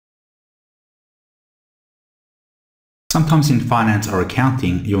Sometimes in finance or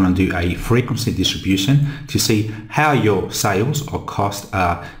accounting, you want to do a frequency distribution to see how your sales or costs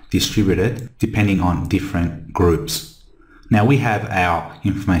are distributed depending on different groups. Now we have our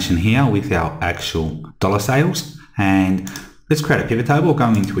information here with our actual dollar sales, and let's create a pivot table.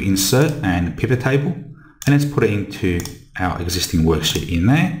 Going into insert and pivot table, and let's put it into our existing worksheet in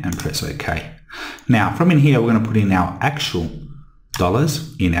there and press OK. Now from in here, we're going to put in our actual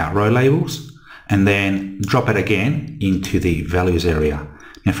dollars in our row labels, and then drop it again into the values area.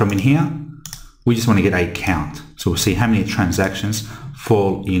 Now from in here, we just want to get a count. So we'll see how many transactions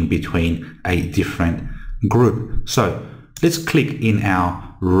fall in between a different group. So let's click in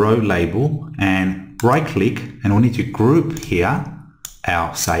our row label and right click, and we need to group here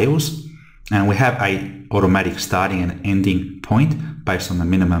our sales. And we have a automatic starting and ending point based on the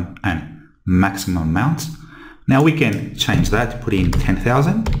minimum and maximum amounts. Now we can change that to put in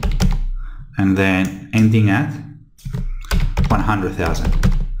 10,000. And then ending at 100,000.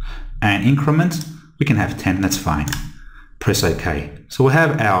 And increments, we can have 10, that's fine. Press OK. So we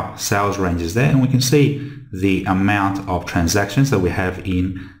have our sales ranges there, and we can see the amount of transactions that we have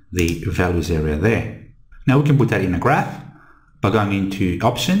in the values area there. Now we can put that in a graph by going into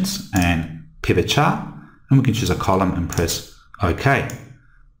options and pivot chart, and we can choose a column and press OK.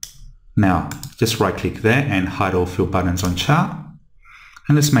 Now just right click there and hide all fill buttons on chart.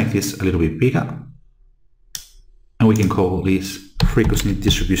 And let's make this a little bit bigger, and we can call this frequency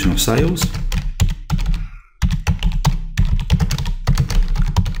distribution of sales.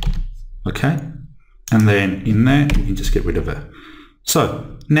 Okay, and then in there you can just get rid of it.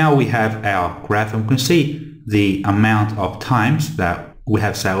 So now we have our graph, and we can see the amount of times that we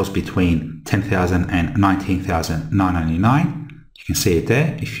have sales between 10,000 and 19,999. You can see it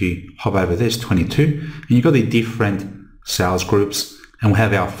there. If you hover over there, it's 22, and you've got the different sales groups. And we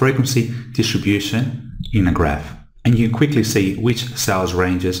have our frequency distribution in a graph. And you can quickly see which sales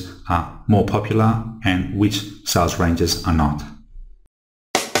ranges are more popular and which sales ranges are not.